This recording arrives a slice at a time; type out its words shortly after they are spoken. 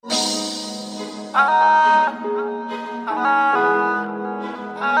Ah, ah,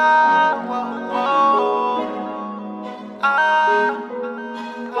 ah, whoa, whoa. Ah,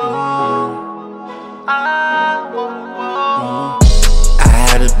 whoa. Ah, whoa, whoa. I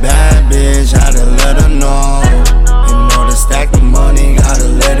had a bad bitch, had to let her know. In order to stack the money, gotta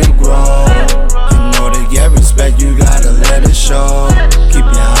let it grow. In order to get respect, you gotta let it show. Keep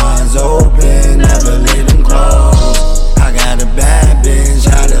your eyes open, never leave them closed. I got a bad bitch,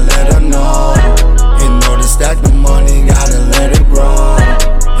 had to let her know. In order to stack the money, gotta let it grow.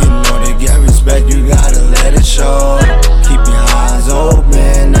 In order to get respect, you gotta let it show. Keep your eyes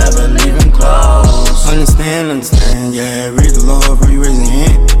open, never leave them closed. Understand, yeah, read the law before you raise your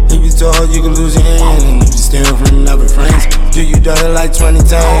hand. If you told you can lose your hand, and if you steal from another friends, do you do it like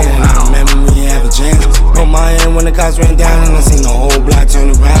 2010? I remember we had a chance. On my end when the cops ran down, and I seen the whole block turn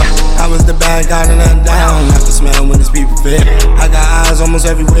around. I was the bad guy that let down, not the smell when these people fit. I got eyes almost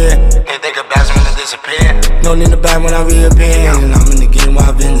everywhere, can't think of bats when I disappear. No need to back when I reappear, and I'm in the game while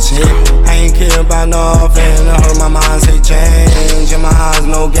I've been this hit. I ain't care about no offense, I heard my mind say change, in my eyes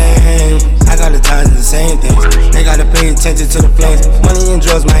no game. I got the ties to the same things, they gotta pay attention to the flames. Money and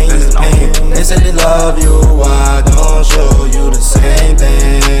drugs might ease the pain. They say they love you, why don't show you the same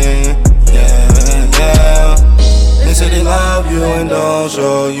thing? Yeah. They say they love you and don't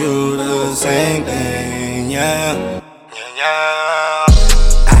show you the same thing. Yeah.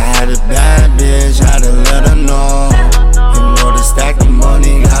 I had a bad bitch, had to let her know. In order to stack the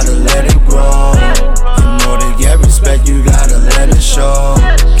money, gotta let it grow. In order to get respect, you gotta let it show.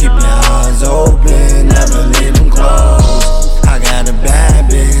 Keep your eyes open, never leave them closed. I got a bad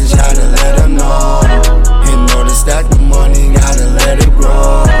bitch, had to let her know. In order to stack the money, gotta let it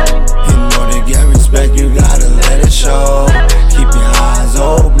grow. In order to get respect, you gotta let it show. Keep your eyes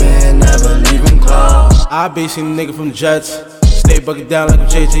open, never leave them closed. I be seen a nigga from the Jets. Stay bucket down like I'm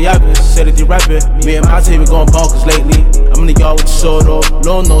JJ Yappin'. Said that they rappin'. Me and my team been going bonkers lately. I'm in the yard with the sword off.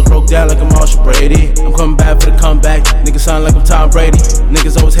 Lord knows broke down like I'm Marshall Brady. I'm coming back for the comeback. Niggas sound like I'm Tom Brady.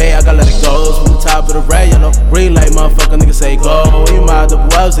 Niggas always hate, I gotta let it go. From the top of the red, yellow. Green light, motherfucker, nigga say go. You my double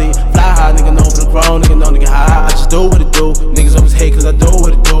LZ. Fly high, nigga known for the crown. Nigga know nigga high. I just do what it do. Niggas always hate cause I do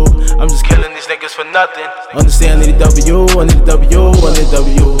what it do. I'm just killing these niggas for nothing. Understand, I need a W, I need a W, I need a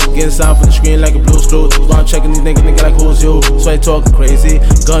W. Getting signed for the screen like a blue screw. So I'm checking these niggas, nigga like who's you. So I talking crazy,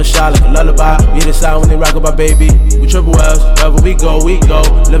 gunshot like a lullaby. We the sound when they rock about baby. We triple L's, wherever we go, we go.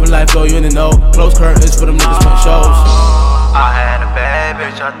 Living life though, you in the know. Close curtains for them niggas playing shows. I had a bad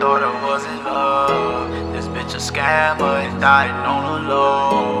bitch, I thought I was in love. This bitch a scammer and dying on the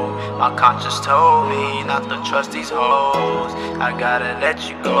low. My conscience told me not to trust these hoes. I gotta let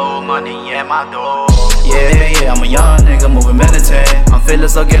you go, money in my door. Yeah, I'm a young nigga moving meditate. I'm feeling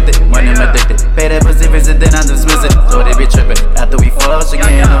so gifted when I'm addicted. Pay that pussy visit, then I dismiss it. So they be tripping after we fuss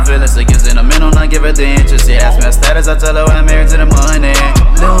again. I'm feeling sick, in the middle, not give her the interest. She ask me my status, I tell her I'm married to the money.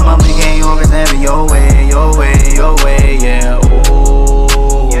 Little mama can't always have it your way, your way, your way, yeah.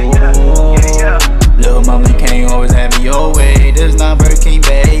 Ooh, yeah. Little mama can't always have it your way. This not Burger King,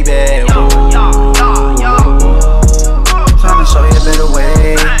 baby. Tryna show you a better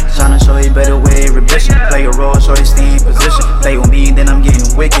way, tryna show you a better way. Revision, play a role, show you stay in position. Play with me, then I'm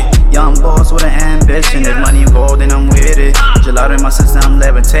getting wicked. Young boss with an ambition. If money involved, then I'm with it. Gelato in my system, I'm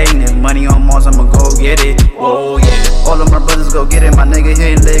levitating. If money on Mars, I'ma go get it. Whoa, yeah. All of my brothers go get it. My nigga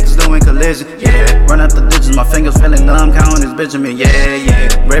hitting legs, doing collision. Yeah, run out the digits, my fingers feeling numb, counting this bitch in me.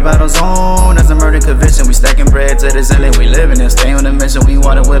 Yeah. Rape out of zone, that's a murder conviction. We stacking bread to the ceiling, we living and stay on the mission. We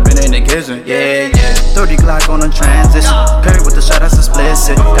water whipping in the kitchen. Yeah. 30 Glock on a transition. Curry with the shot, that's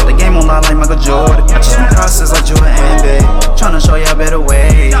explicit. Got the game on line like Michael Jordan. I just want process like Jordan and Bay. Tryna show you a better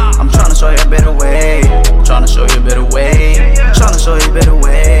way. I'm tryna show you a better way. Tryna show you a better way. Tryna show you a better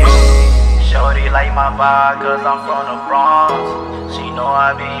way. Shorty like my vibe cause I'm from the Bronx. She know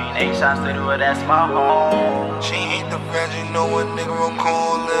I be in H-Town Studio, that's my home. She ain't the friend, you know what nigga I'm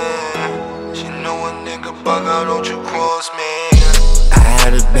calling. She know a nigga bug out, don't you cross me. I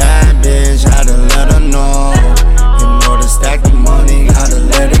had a bad